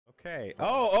Okay.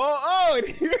 And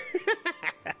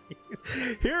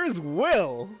here's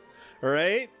Wyll,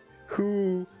 right?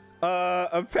 Who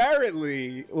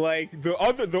apparently like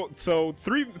so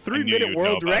 3-minute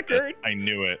world record. I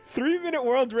knew it. 3-minute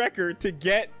world record to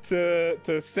get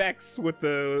to sex with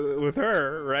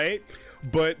her, right?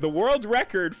 But the world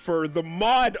record for the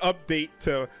mod update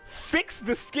to fix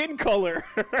the skin color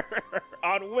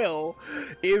on Wyll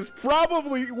is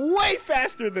probably way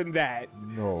faster than that.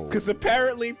 No. Because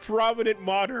apparently Prominent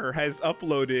Modder has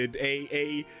uploaded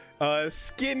a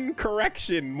skin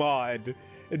correction mod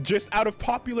just out of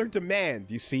popular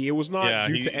demand. You see, it was not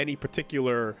due to any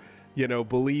particular, you know,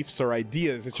 beliefs or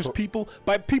ideas. It's just people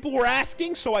were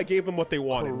asking, so I gave them what they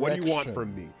wanted. What do you want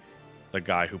from me? The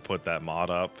guy who put that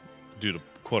mod up due to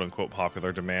quote-unquote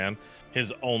popular demand,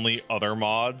 his only other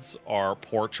mods are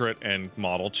portrait and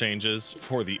model changes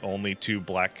for the only 2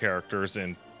 black characters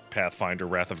in Pathfinder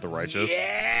Wrath of the Righteous.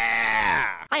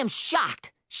 Yeah! I am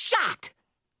shocked. Shocked.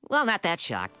 Well, not that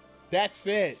shocked. That's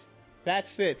it.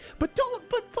 But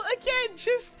again,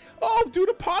 just due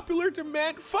to popular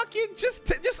demand, fucking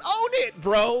just own it,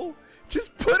 bro.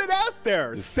 Just put it out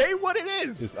there. Say what it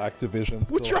is. Is Activision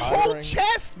still with your hiring? whole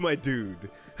chest, my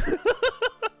dude?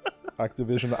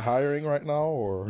 Activision hiring right now, or